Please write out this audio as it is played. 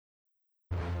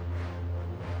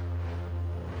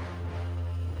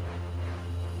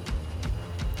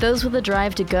Those with a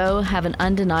drive to go have an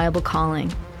undeniable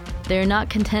calling. They are not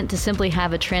content to simply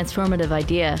have a transformative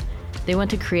idea. They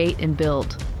want to create and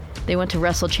build. They want to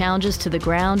wrestle challenges to the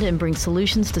ground and bring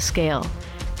solutions to scale.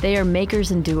 They are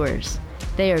makers and doers.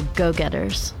 They are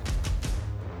go-getters.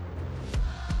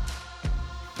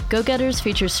 Go-Getters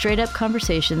features straight-up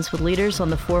conversations with leaders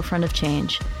on the forefront of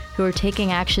change who are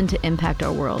taking action to impact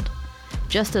our world,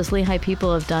 just as Lehigh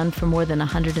people have done for more than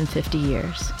 150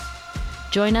 years.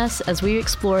 Join us as we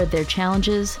explore their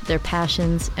challenges, their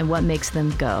passions, and what makes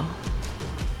them go.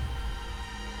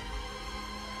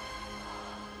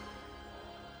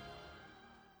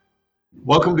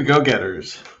 Welcome to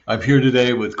Go-Getters. I'm here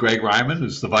today with Greg Ryman,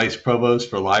 who's the Vice Provost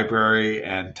for Library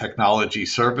and Technology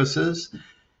Services,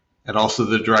 and also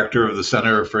the Director of the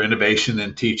Center for Innovation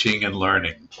in Teaching and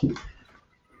Learning.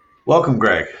 Welcome,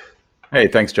 Greg. Hey,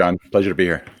 thanks, John. Pleasure to be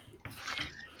here.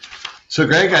 So,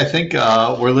 Greg, I think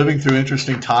we're living through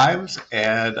interesting times,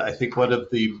 and I think one of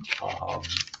the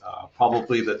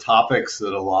probably the topics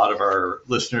that a lot of our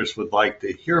listeners would like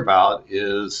to hear about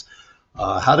is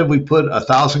how did we put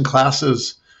 1,000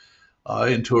 classes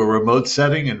into a remote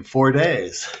setting in 4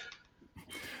 days?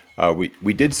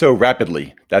 We did so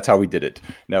rapidly. That's how we did it.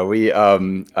 No,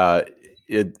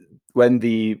 when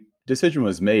the decision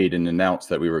was made and announced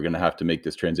that we were going to have to make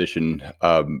this transition,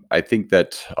 I think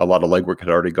that a lot of legwork had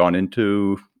already gone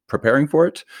into preparing for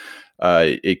it.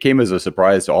 It came as a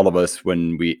surprise to all of us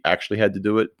when we actually had to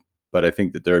do it. But I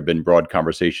think that there have been broad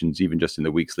conversations, even just in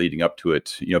the weeks leading up to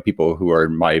it. You know, people who are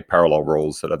in my parallel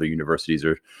roles at other universities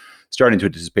are starting to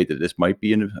anticipate that this might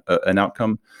be an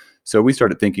outcome. So we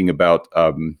started thinking about,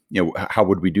 how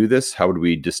would we do this? How would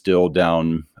we distill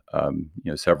down,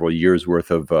 several years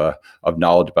worth of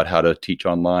knowledge about how to teach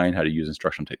online, how to use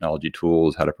instructional technology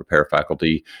tools, how to prepare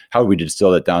faculty? How would we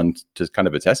distill that down to kind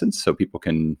of its essence so people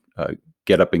can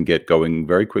get up and get going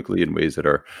very quickly in ways that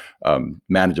are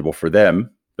manageable for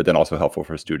them, but then also helpful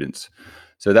for students.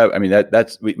 So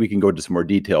that's we can go into some more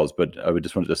details, but I would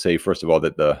just wanted to say first of all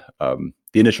that the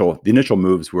initial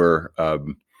moves were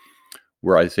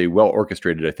I'd say well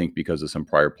orchestrated, I think, because of some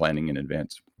prior planning in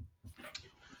advance.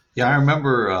 Yeah, I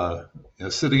remember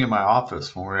sitting in my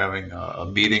office when we were having a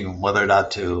meeting on whether or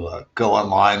not to go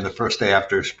online the first day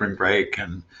after spring break,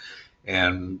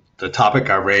 and the topic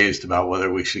I raised about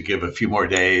whether we should give a few more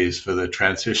days for the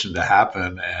transition to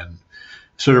happen, and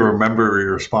sort of remember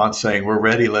your response saying, "We're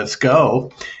ready, let's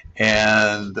go,"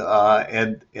 and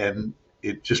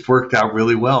it just worked out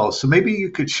really well. So maybe you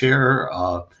could share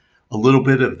a little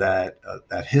bit of that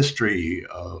history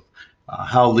of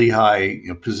how Lehigh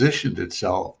positioned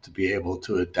itself to be able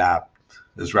to adapt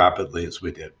as rapidly as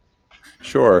we did.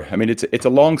 Sure. I mean, it's a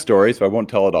long story, so I won't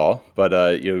tell it all.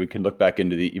 But we can look back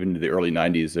into the early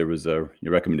 '90s. There was a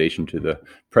recommendation to the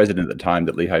president at the time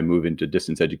that Lehigh move into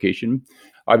distance education.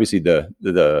 Obviously,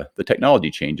 the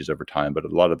technology changes over time, but a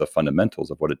lot of the fundamentals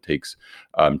of what it takes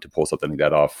to pull something like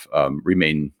that off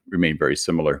remain very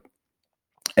similar.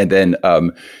 And then,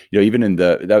 even in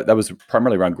that was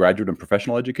primarily around graduate and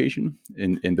professional education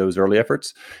in those early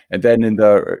efforts. And then in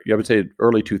I would say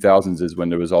early 2000s is when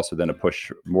there was also then a push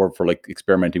more for like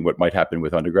experimenting what might happen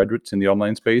with undergraduates in the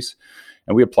online space.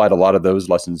 And we applied a lot of those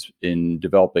lessons in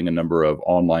developing a number of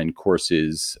online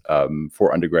courses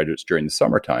for undergraduates during the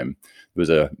summertime. There was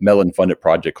a Mellon-funded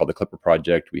project called the Clipper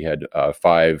Project. We had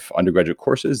 5 undergraduate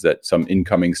courses that some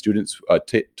incoming students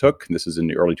took. And this is in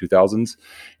the early 2000s,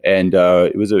 and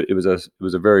it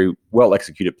was a very well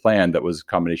executed plan that was a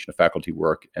combination of faculty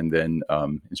work and then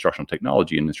instructional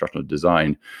technology and instructional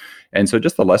design. And so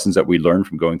just the lessons that we learned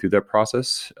from going through that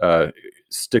process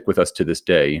stick with us to this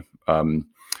day.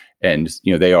 And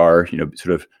they are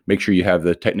sort of make sure you have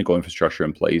the technical infrastructure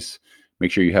in place. Make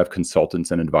sure you have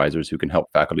consultants and advisors who can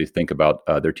help faculty think about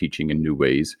their teaching in new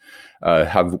ways.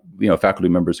 Have faculty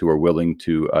members who are willing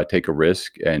to take a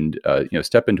risk and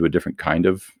step into a different kind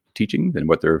of teaching than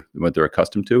what they're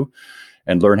accustomed to,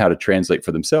 and learn how to translate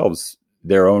for themselves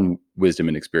their own wisdom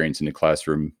and experience in the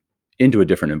classroom into a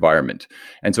different environment.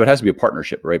 And so it has to be a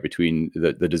partnership, right, between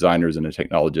the designers and the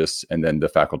technologists, and then the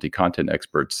faculty content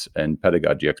experts and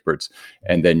pedagogy experts.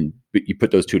 And then you put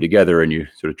those two together and you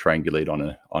sort of triangulate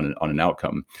on an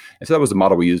outcome. And so that was the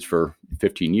model we used for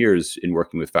 15 years in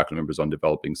working with faculty members on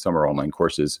developing summer online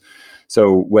courses.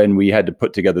 So when we had to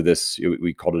put together this,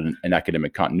 we called it an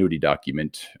academic continuity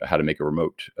document, how to make a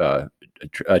remote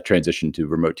transition to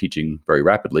remote teaching very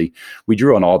rapidly. We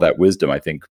drew on all that wisdom, I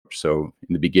think, approach. So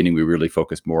in the beginning, we really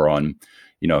focused more on,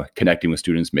 connecting with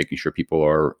students, making sure people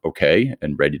are okay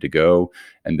and ready to go,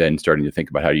 and then starting to think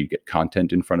about how do you get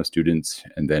content in front of students,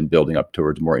 and then building up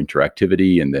towards more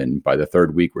interactivity. And then by the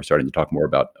third week, we're starting to talk more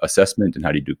about assessment and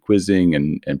how do you do quizzing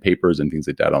and papers and things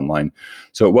like that online.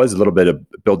 So it was a little bit of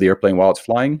build the airplane while it's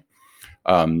flying.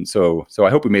 So I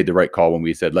hope we made the right call when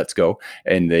we said let's go.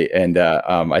 And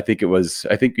I think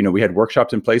we had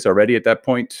workshops in place already at that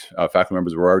point. Faculty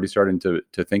members were already starting to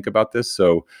think about this.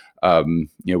 So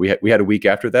we had a week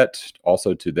after that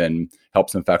also to then help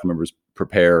some faculty members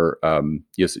prepare,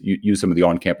 use some of the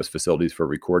on-campus facilities for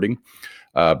recording.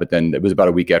 But then it was about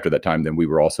a week after that time, then we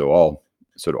were also all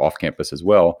sort of off campus as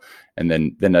well. And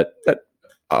then that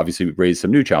obviously raised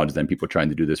some new challenges, then people trying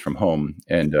to do this from home.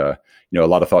 And, a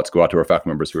lot of thoughts go out to our faculty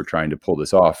members who are trying to pull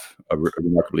this off, a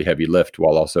remarkably heavy lift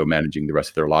while also managing the rest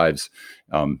of their lives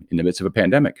in the midst of a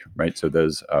pandemic, right? So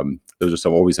those are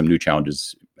always some new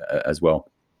challenges as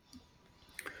well.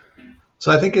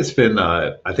 So I think it's been,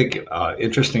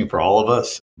 interesting for all of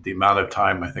us. The amount of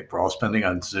time I think we're all spending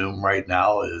on Zoom right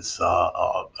now is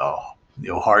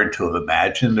hard to have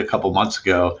imagined a couple months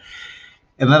ago.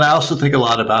 And then I also think a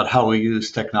lot about how we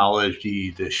use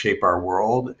technology to shape our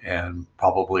world, and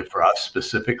probably for us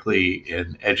specifically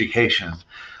in education.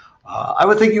 I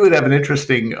would think you would have an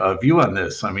interesting view on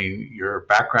this. I mean, your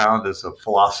background as a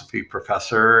philosophy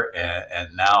professor and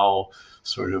now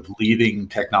sort of leading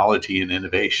technology and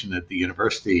innovation at the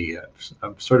university.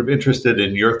 I'm sort of interested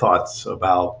in your thoughts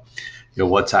about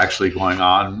what's actually going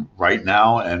on right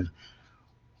now, and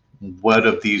what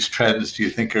of these trends do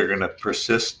you think are going to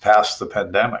persist past the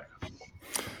pandemic?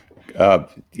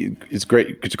 It's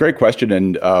great. It's a great question,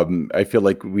 and I feel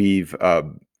like we've. I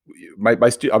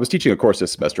was teaching a course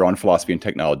this semester on philosophy and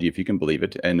technology, if you can believe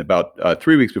it. And about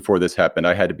 3 weeks before this happened,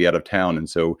 I had to be out of town, and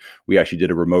so we actually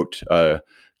did a remote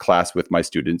class with my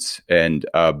students, and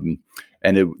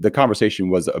the conversation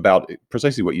was about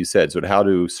precisely what you said. So, how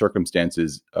do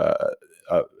circumstances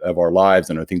of our lives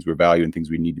and the things we value and things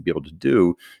we need to be able to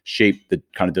do shape the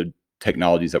kind of the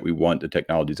technologies that we want, the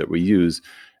technologies that we use,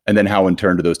 and then how in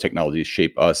turn do those technologies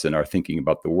shape us and our thinking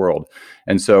about the world.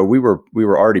 And so we were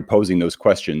already posing those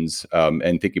questions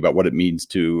and thinking about what it means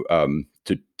to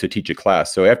teach a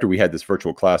class. So after we had this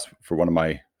virtual class for one of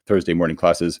my Thursday morning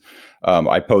classes,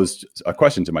 I posed a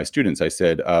question to my students. I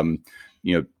said,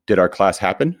 did our class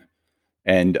happen?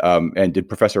 And did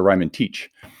Professor Ryman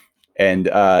teach? And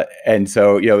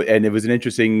so, and it was an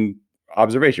interesting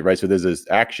observation, right? So there's this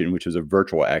action, which was a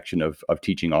virtual action of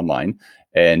teaching online,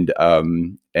 and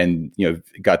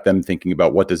got them thinking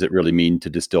about what does it really mean to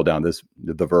distill down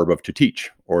the verb of to teach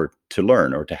or to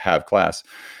learn or to have class.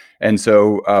 And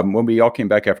so when we all came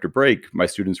back after break, my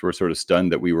students were sort of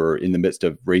stunned that we were in the midst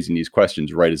of raising these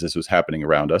questions right as this was happening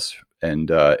around us. And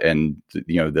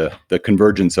the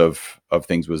convergence of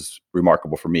things was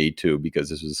remarkable for me too, because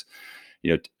this was,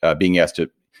 being asked to, in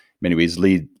many ways,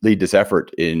 lead this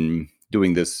effort in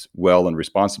doing this well and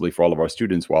responsibly for all of our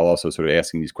students, while also sort of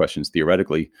asking these questions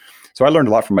theoretically. So I learned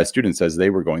a lot from my students as they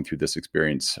were going through this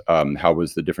experience. How were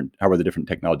the different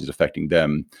technologies affecting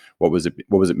them? What was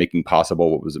it making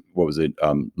possible? What was it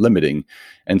limiting?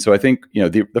 And so I think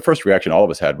the first reaction all of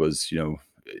us had was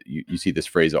you see this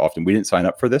phrase often: we didn't sign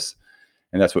up for this.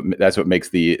 And that's what makes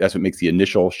the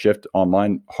initial shift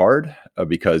online hard,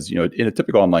 because in a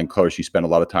typical online course you spend a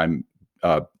lot of time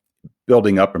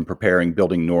building up and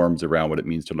building norms around what it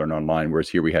means to learn online. Whereas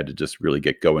here we had to just really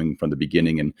get going from the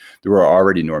beginning, and there were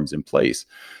already norms in place.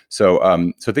 So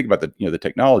think about the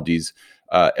technologies.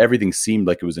 Everything seemed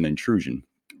like it was an intrusion,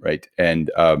 right? And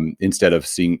instead of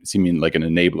seeming like an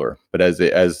enabler. But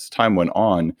as time went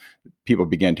on, people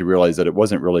began to realize that it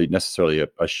wasn't really necessarily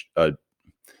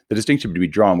the distinction to be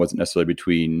drawn wasn't necessarily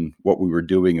between what we were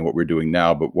doing and what we're doing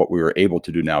now, but what we were able to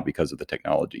do now because of the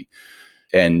technology.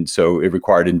 And so it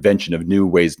required invention of new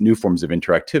ways, new forms of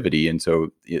interactivity. And so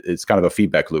it's kind of a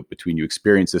feedback loop between you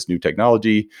experience this new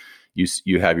technology,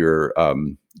 you have your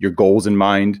goals in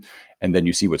mind, and then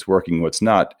you see what's working and what's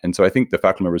not. And so I think the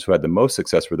faculty members who had the most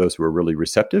success were those who were really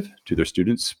receptive to their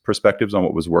students' perspectives on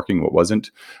what was working, what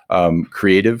wasn't,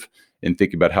 creative in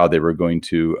thinking about how they were going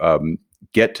to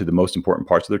get to the most important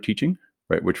parts of their teaching,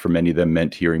 right? Which for many of them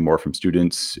meant hearing more from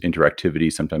students,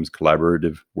 interactivity, sometimes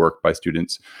collaborative work by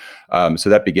students. So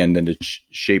that began then to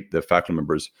shape the faculty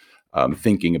members'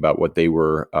 thinking about what they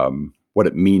were, what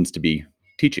it means to be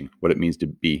teaching, what it means to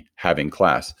be having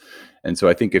class. And so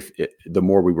I think the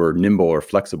more we were nimble or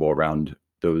flexible around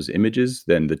those images,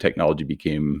 then the technology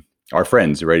became our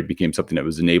friends, right? It became something that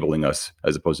was enabling us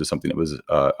as opposed to something that was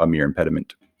a mere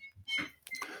impediment.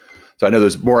 So I know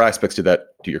there's more aspects to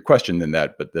your question than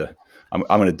that, but I'm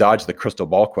going to dodge the crystal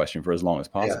ball question for as long as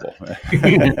possible.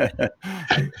 Yeah.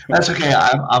 That's okay.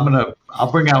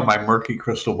 I'll bring out my murky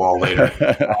crystal ball later.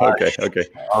 Okay.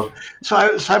 So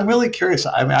I'm really curious.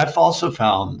 I mean, I've also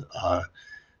found,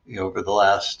 over the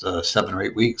last 7 or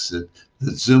 8 weeks that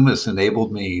Zoom has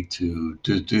enabled me to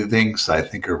do things I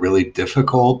think are really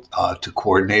difficult to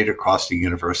coordinate across the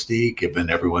university, given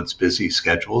everyone's busy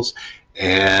schedules.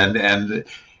 And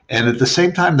at the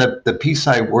same time, the piece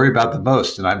I worry about the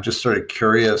most, and I'm just sort of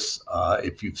curious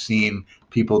if you've seen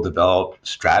people develop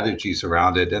strategies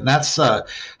around it, and that's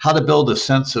how to build a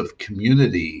sense of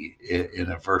community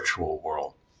in a virtual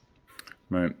world.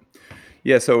 Right.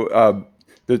 Yeah. So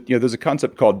there's a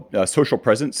concept called social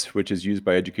presence, which is used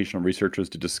by educational researchers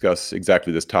to discuss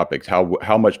exactly this topic.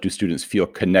 How much do students feel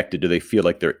connected? Do they feel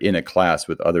like they're in a class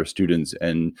with other students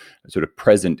and sort of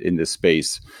present in this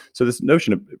space? So this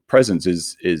notion of presence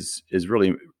is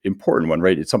really important one,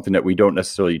 right? It's something that we don't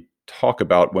necessarily talk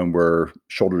about when we're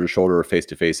shoulder to shoulder or face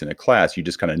to face in a class. You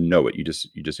just kind of know it. You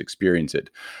just experience it.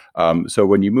 So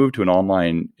when you move to an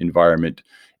online environment,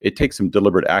 it takes some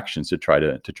deliberate actions to try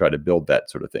to build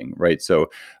that sort of thing, right? So,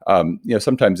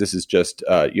 sometimes this is just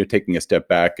taking a step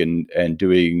back and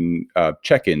doing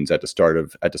check-ins at the start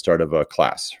of a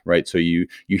class, right? So you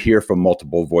hear from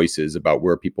multiple voices about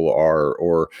where people are,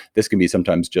 or this can be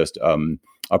sometimes just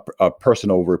a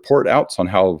personal report outs on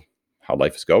how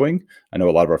life is going. I know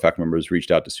a lot of our faculty members reached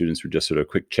out to students for just sort of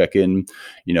quick check-in.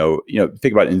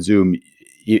 Think about it in Zoom.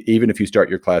 Even if you start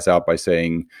your class out by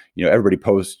saying, everybody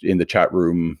post in the chat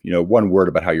room, one word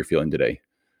about how you're feeling today,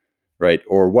 right?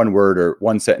 Or one word or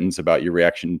one sentence about your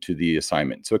reaction to the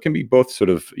assignment. So it can be both sort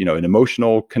of, an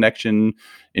emotional connection,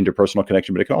 interpersonal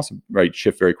connection, but it can also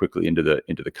shift very quickly into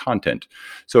the content.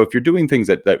 So if you're doing things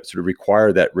that sort of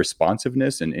require that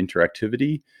responsiveness and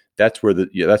interactivity, that's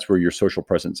where your social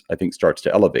presence, I think, starts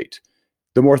to elevate.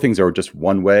 The more things are just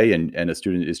one way and a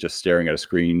student is just staring at a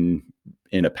screen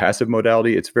in a passive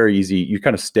modality, it's very easy. You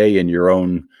kind of stay in your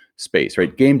own space,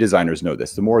 right? Game designers know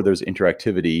this. The more there's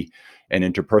interactivity and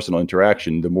interpersonal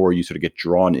interaction, the more you sort of get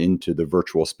drawn into the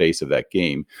virtual space of that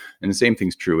game. And the same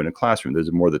thing's true in a classroom. The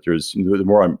more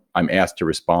I'm asked to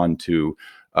respond to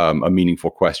a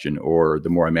meaningful question, or the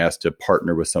more I'm asked to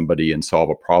partner with somebody and solve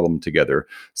a problem together,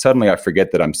 suddenly I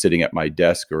forget that I'm sitting at my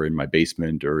desk or in my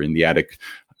basement or in the attic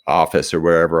office or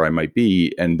wherever I might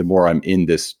be, and the more I'm in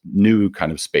this new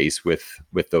kind of space with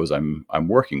those I'm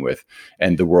working with,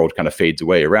 and the world kind of fades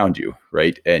away around you,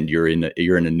 right? And you're in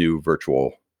a new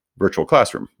virtual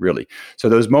classroom, really. So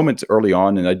those moments early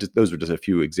on, and those are just a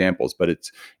few examples, but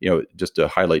it's just to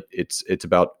highlight, it's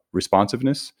about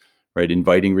responsiveness, right?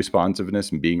 Inviting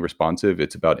responsiveness and being responsive.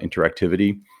 It's about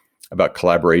interactivity, about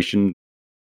collaboration.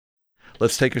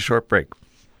 Let's take a short break.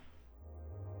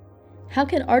 How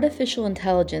can artificial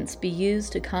intelligence be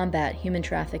used to combat human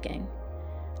trafficking?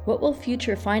 What will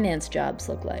future finance jobs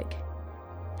look like?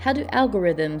 How do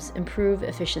algorithms improve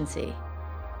efficiency?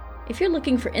 If you're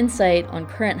looking for insight on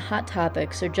current hot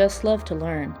topics or just love to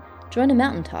learn, join a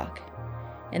Mountain Talk.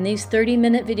 In these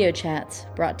 30-minute video chats,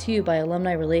 brought to you by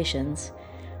Alumni Relations,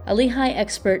 a Lehigh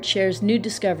expert shares new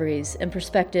discoveries and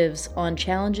perspectives on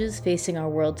challenges facing our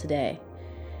world today.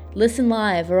 Listen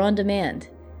live or on demand.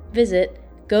 Visit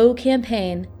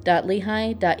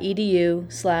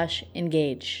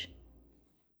gocampaign.lehigh.edu/engage.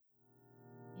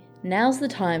 Now's the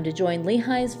time to join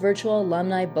Lehigh's virtual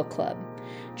alumni book club.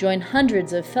 Join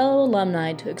hundreds of fellow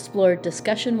alumni to explore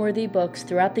discussion-worthy books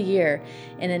throughout the year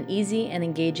in an easy and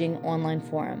engaging online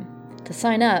forum. To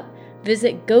sign up,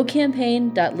 visit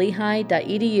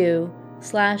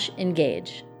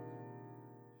gocampaign.lehigh.edu/engage.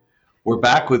 We're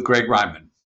back with Greg Ryman.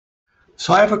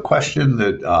 So I have a question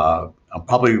that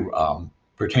probably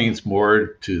pertains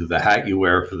more to the hat you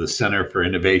wear for the Center for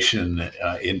Innovation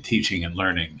in Teaching and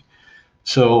Learning.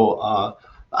 So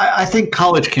I think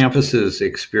college campuses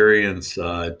experience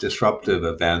disruptive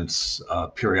events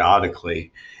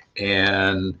periodically,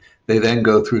 and they then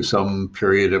go through some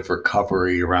period of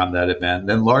recovery around that event,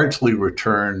 then largely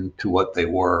return to what they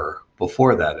were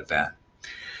before that event.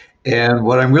 And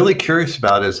what I'm really curious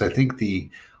about is, I think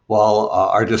while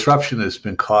our disruption has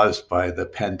been caused by the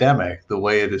pandemic, the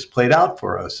way it has played out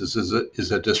for us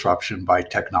is a disruption by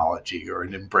technology, or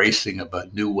an embracing of a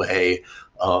new way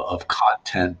of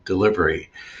content delivery.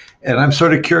 And I'm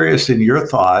sort of curious in your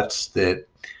thoughts that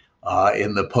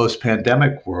in the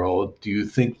post-pandemic world, do you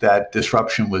think that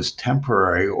disruption was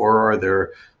temporary, or are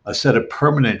there a set of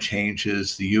permanent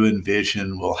changes that you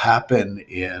envision will happen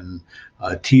in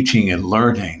teaching and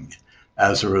learning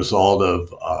as a result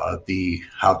of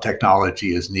how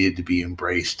technology is needed to be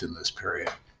embraced in this period?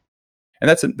 And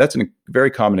that's a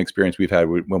very common experience we've had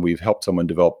when we've helped someone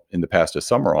develop in the past a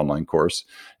summer online course,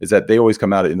 is that they always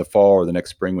come out in the fall or the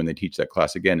next spring when they teach that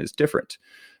class again is different.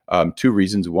 Two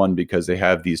reasons. One, because they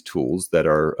have these tools that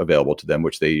are available to them,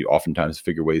 which they oftentimes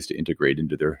figure ways to integrate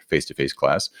into their face-to-face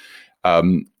class.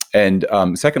 And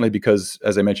secondly, because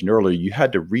as I mentioned earlier, you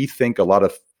had to rethink a lot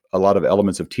of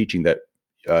elements of teaching that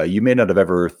you may not have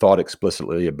ever thought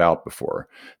explicitly about before.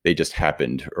 They just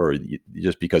happened, or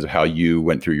just because of how you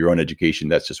went through your own education,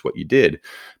 that's just what you did.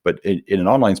 But in an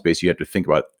online space, you have to think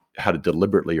about how to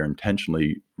deliberately or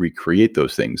intentionally recreate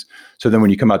those things. So then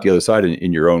when you come out the other side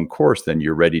in your own course, then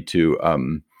you're ready to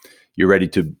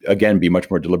again be much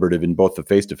more deliberative in both the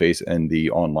face-to-face and the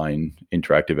online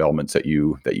interactive elements that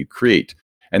you create.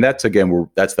 And that's again,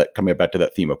 that's that coming back to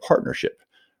that theme of partnership,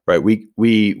 right?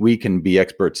 We can be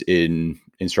experts in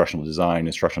instructional design,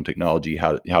 instructional technology,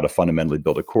 how to fundamentally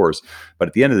build a course. But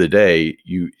at the end of the day,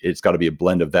 it's got to be a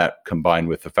blend of that combined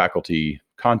with the faculty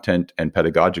content and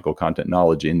pedagogical content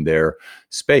knowledge in their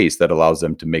space that allows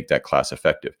them to make that class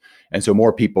effective. And so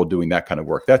more people doing that kind of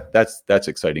work, that's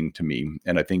exciting to me.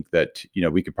 And I think that,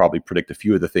 we could probably predict a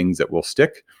few of the things that will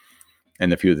stick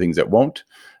and a few of the things that won't.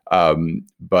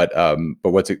 But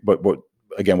what's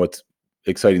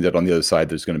exciting that on the other side,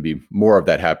 there's going to be more of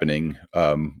that happening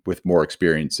with more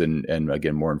experience and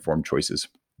again, more informed choices.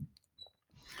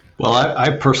 Well, I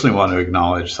personally want to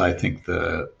acknowledge, I think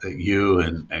that you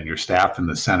and your staff in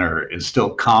the center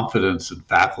instill confidence in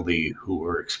faculty who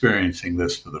are experiencing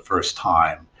this for the first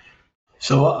time.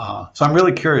 So I'm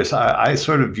really curious. I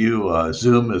sort of view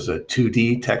Zoom as a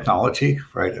 2D technology,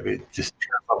 right? I mean, just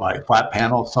on my flat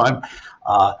panel. So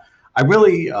I'm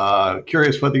really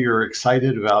curious whether you're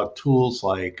excited about tools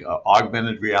like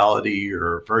augmented reality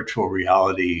or virtual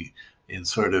reality in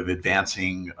sort of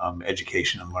advancing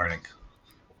education and learning.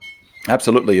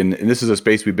 Absolutely. And this is a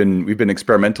space we've been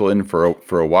experimental in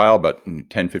for a while, about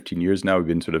 10, 15 years now. We've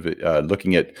been sort of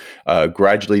looking at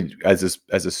gradually as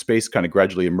a space kind of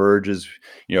gradually emerges.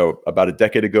 About a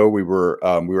decade ago, we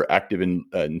were active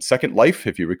in Second Life,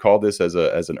 if you recall this as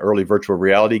an early virtual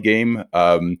reality game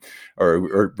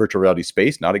or virtual reality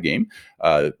space, not a game.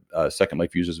 Second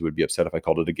Life users would be upset if I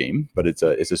called it a game, but it's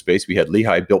a space. We had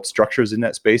Lehigh built structures in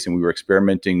that space, and we were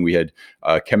experimenting. We had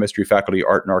chemistry faculty,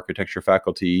 art and architecture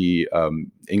faculty,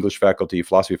 English faculty,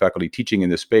 philosophy faculty teaching in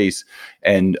this space.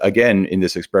 And again, in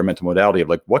this experimental modality of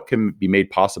like what can be made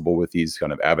possible with these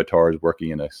kind of avatars working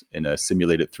in a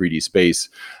simulated 3D space.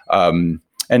 And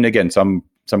again, some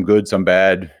good, some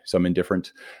bad, some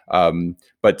indifferent.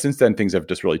 But since then, things have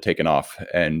just really taken off.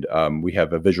 And we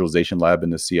have a visualization lab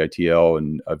in the CITL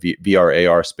and a VR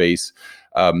AR space.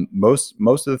 Most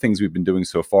of the things we've been doing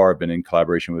so far have been in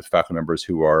collaboration with faculty members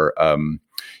who are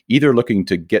either looking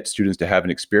to get students to have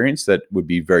an experience that would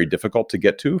be very difficult to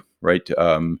get to, right?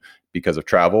 Because of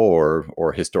travel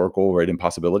or historical, right,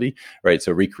 impossibility, right?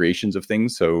 So recreations of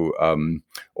things. So,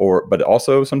 but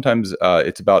also sometimes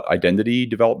it's about identity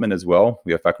development as well.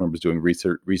 We have faculty members doing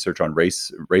research on race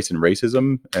and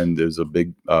racism, and there's a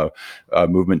big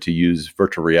movement to use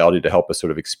virtual reality to help us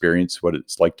sort of experience what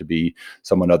it's like to be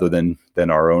someone other than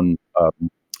our own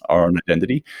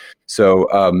identity.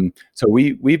 So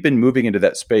we've been moving into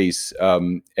that space,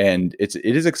 and it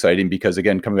is exciting because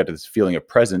again, coming back to this feeling of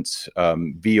presence,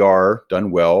 VR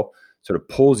done well sort of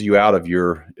pulls you out of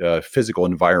your physical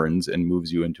environs and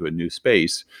moves you into a new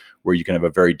space where you can have a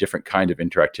very different kind of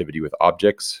interactivity with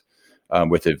objects,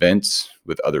 with events,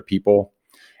 with other people,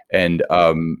 and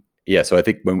so I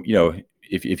think when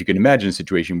if you can imagine a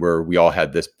situation where we all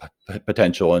had this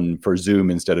potential, and for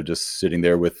Zoom, instead of just sitting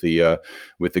there with the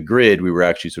grid, we were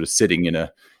actually sort of sitting in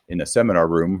a seminar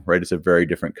room, right? It's a very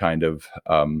different kind of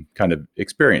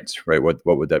experience, right? What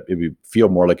would that? It would feel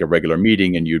more like a regular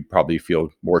meeting, and you'd probably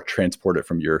feel more transported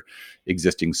from your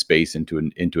existing space into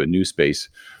a new space.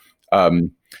 But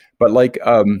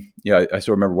I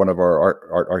still remember one of our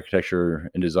art architecture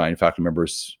and design faculty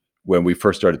members when we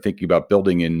first started thinking about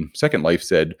building in Second Life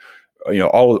said,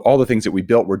 all the things that we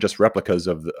built were just replicas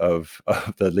of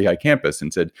the Lehigh campus,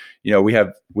 and said, we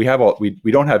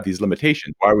don't have these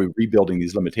limitations. Why are we rebuilding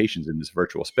these limitations in this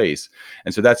virtual space?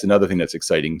 And so that's another thing that's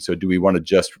exciting. So do we want to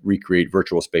just recreate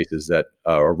virtual spaces that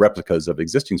are replicas of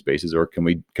existing spaces, or can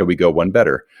we go one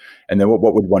better? And then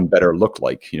what would one better look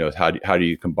like? How do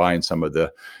you combine some of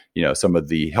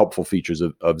the helpful features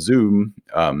of Zoom,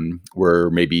 where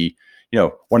maybe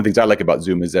one of the things I like about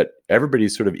Zoom is that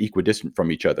everybody's sort of equidistant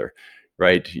from each other,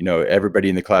 right? Everybody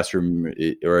in the classroom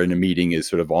or in a meeting is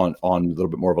sort of on a little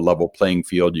bit more of a level playing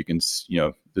field. You can,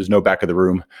 there's no back of the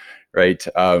room, right?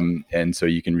 And so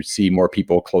you can see more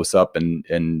people close up,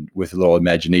 and with a little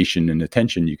imagination and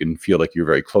attention, you can feel like you're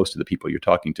very close to the people you're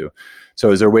talking to.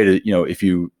 So is there a way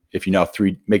to, if you now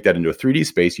make that into a 3D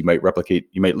space, you might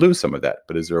lose some of that.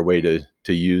 But is there a way to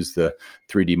use the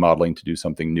 3D modeling to do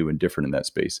something new and different in that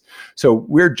space? So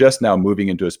we're just now moving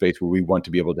into a space where we want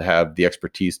to be able to have the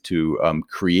expertise to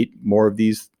create more of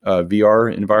these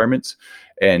VR environments.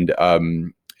 And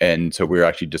so we're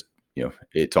actually just,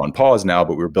 it's on pause now,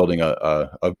 but we're building a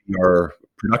VR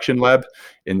production lab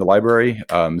in the library.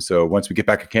 So once we get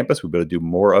back to campus, we'll be able to do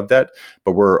more of that.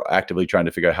 But we're actively trying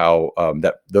to figure out how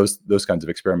those kinds of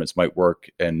experiments might work,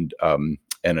 and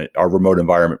our remote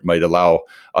environment might allow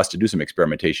us to do some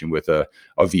experimentation with a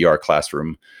VR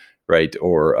classroom, right?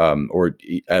 Or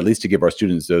at least to give our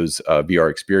students those VR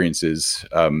experiences.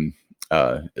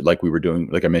 Like we were doing,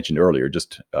 like I mentioned earlier,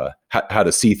 just how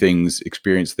to see things,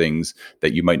 experience things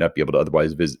that you might not be able to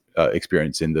otherwise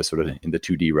experience in the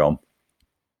 2D realm.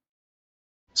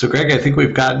 So, Greg, I think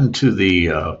we've gotten to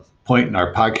the point in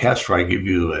our podcast where I give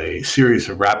you a series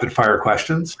of rapid fire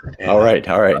questions. All right.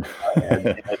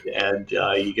 and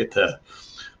you get to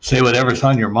say whatever's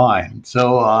on your mind.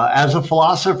 So, as a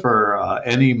philosopher,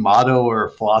 any motto or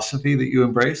philosophy that you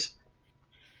embrace?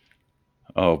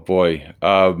 Oh boy,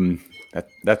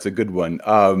 that's a good one.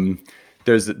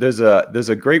 There's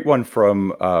a great one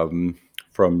from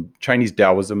Chinese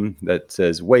Taoism that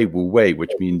says "Wei Wu Wei,"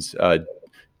 which means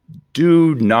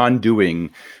do non-doing,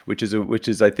 which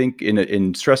is I think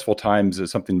in stressful times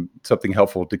is something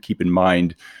helpful to keep in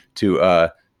mind,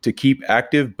 to keep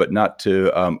active but not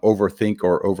to overthink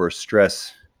or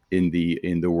overstress in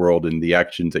the world and the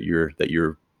actions that you're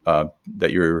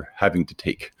having to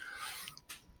take.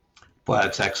 Well,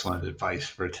 that's excellent advice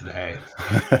for today.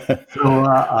 So,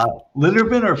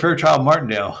 Linderman or Fairchild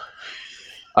Martindale?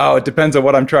 Oh, it depends on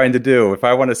what I'm trying to do. If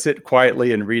I want to sit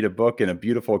quietly and read a book in a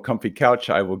beautiful, comfy couch,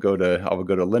 I will go to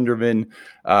Linderman.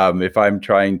 If I'm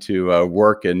trying to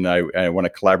work and I want to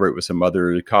collaborate with some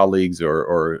other colleagues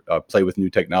or play with new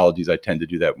technologies, I tend to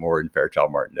do that more in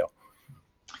Fairchild Martindale.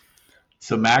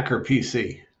 So, Mac or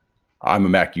PC? I'm a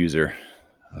Mac user.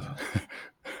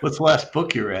 What's the last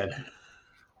book you read?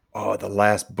 Oh, the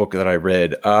last book that I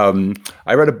read.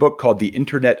 I read a book called The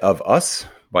Internet of Us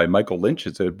by Michael Lynch.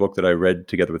 It's a book that I read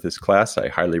together with this class. I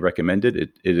highly recommend it.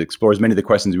 It explores many of the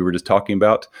questions we were just talking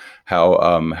about, how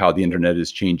the internet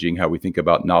is changing, how we think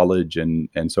about knowledge and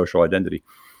social identity.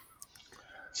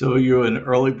 So are you an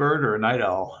early bird or a night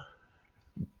owl?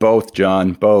 Both,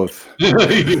 John, both. Boy,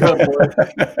 can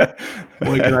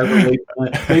I relate to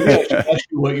that? Maybe I should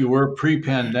ask you what you were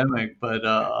pre-pandemic, but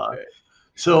I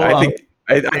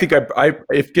think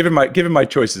if given my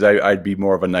choices, I'd be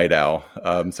more of a night owl.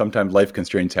 Sometimes life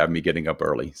constraints have me getting up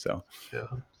early. So, yeah.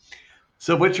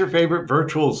 So what's your favorite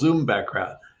virtual Zoom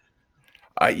background?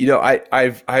 I'm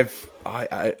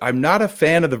not a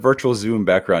fan of the virtual Zoom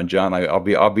background, John. I'll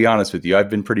be honest with you. I've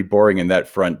been pretty boring in that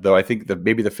front, though. I think that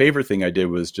maybe the favorite thing I did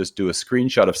was just do a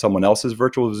screenshot of someone else's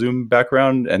virtual Zoom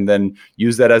background and then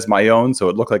use that as my own, so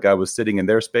it looked like I was sitting in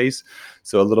their space.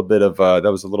 So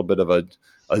that was a little bit of a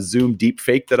Zoom deep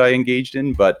fake that I engaged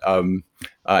in, but I'm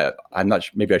not.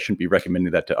 Maybe I shouldn't be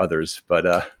recommending that to others,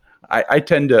 but I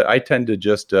tend to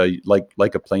just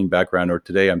like a plain background. Or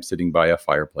today I'm sitting by a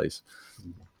fireplace.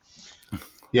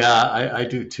 Yeah, I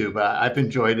do too. But I've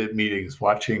enjoyed at meetings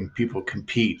watching people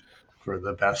compete for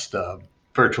the best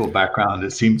virtual background.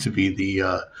 It seems to be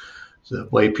the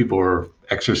way people are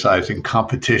exercising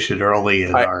competition early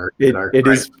in our.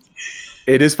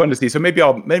 It is fun to see. So maybe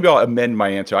I'll amend my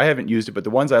answer. I haven't used it, but the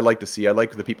ones I like to see, I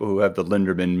like the people who have the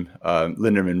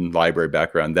Linderman library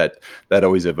background. That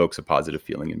always evokes a positive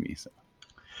feeling in me.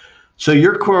 So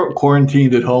you're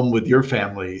quarantined at home with your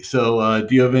family. So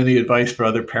do you have any advice for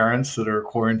other parents that are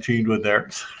quarantined with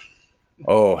theirs?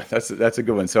 Oh, that's a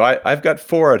good one. So I've got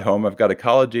 4 at home. I've got a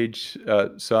college-age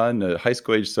son, a high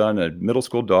school-age son, a middle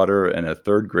school daughter, and a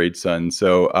 3rd grade son.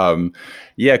 So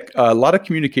a lot of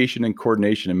communication and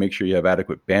coordination, and make sure you have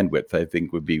adequate bandwidth, I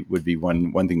think would be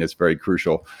one thing that's very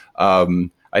crucial.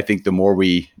 I think the more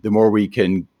we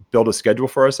can build a schedule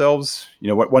for ourselves.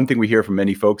 One thing we hear from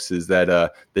many folks is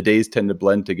that the days tend to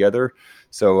blend together.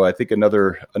 So I think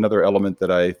another element that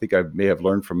I think I may have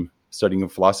learned from studying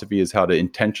philosophy is how to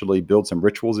intentionally build some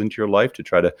rituals into your life to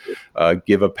try to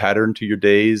give a pattern to your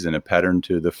days and a pattern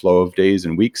to the flow of days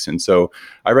and weeks. And so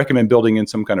I recommend building in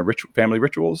some kind of family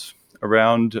rituals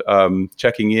around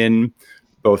checking in,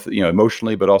 both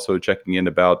emotionally, but also checking in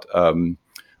about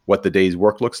what the day's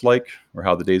work looks like or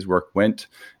how the day's work went.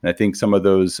 And I think some of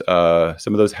those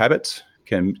habits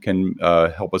can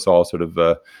help us all sort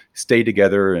of stay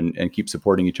together and keep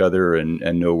supporting each other and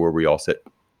know where we all sit.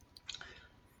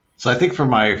 So I think for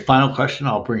my final question,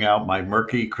 I'll bring out my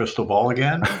murky crystal ball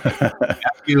again.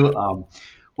 Ask you,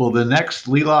 will the next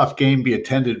Leloff game be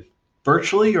attended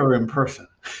virtually or in person?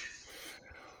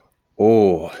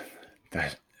 Oh,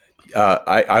 that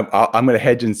I'm going to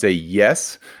hedge and say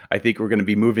yes. I think we're going to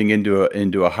be moving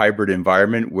into a hybrid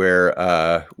environment where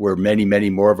many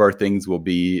more of our things will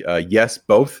be yes,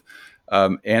 both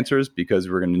answers, because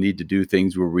we're going to need to do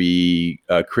things where we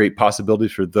create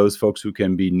possibilities for those folks who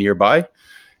can be nearby,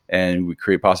 and we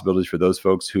create possibilities for those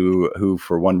folks who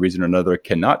for one reason or another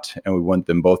cannot, and we want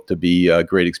them both to be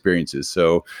great experiences.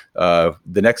 So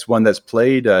the next one that's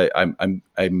played, I'm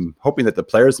hoping that the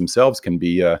players themselves can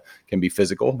be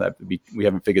physical. We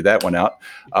haven't figured that one out,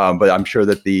 but I'm sure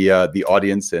that the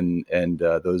audience and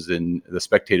those in the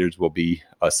spectators will be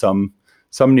some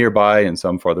nearby and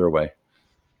some farther away.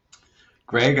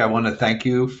 Greg, I want to thank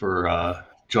you for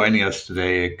joining us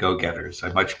today at Go Getters.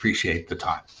 I much appreciate the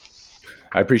time.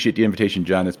 I appreciate the invitation,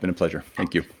 John. It's been a pleasure.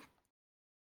 Thank you.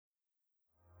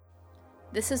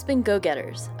 This has been Go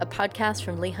Getters, a podcast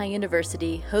from Lehigh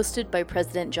University hosted by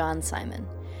President John Simon.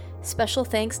 Special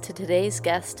thanks to today's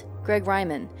guest, Greg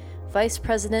Ryman, Vice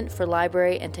President for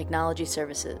Library and Technology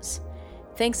Services.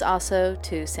 Thanks also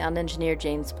to sound engineer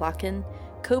James Plotkin,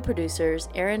 co-producers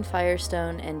Aaron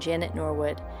Firestone and Janet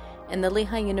Norwood, and the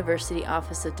Lehigh University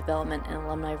Office of Development and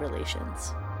Alumni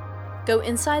Relations. Go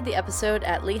inside the episode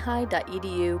at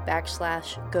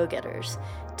lehigh.edu/GoGetters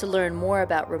to learn more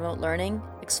about remote learning,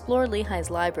 explore Lehigh's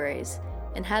libraries,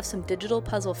 and have some digital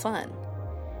puzzle fun.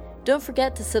 Don't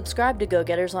forget to subscribe to Go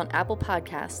Getters on Apple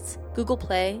Podcasts, Google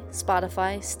Play,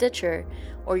 Spotify, Stitcher,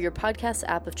 or your podcast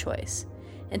app of choice.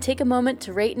 And take a moment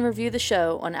to rate and review the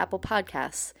show on Apple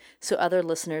Podcasts so other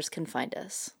listeners can find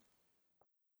us.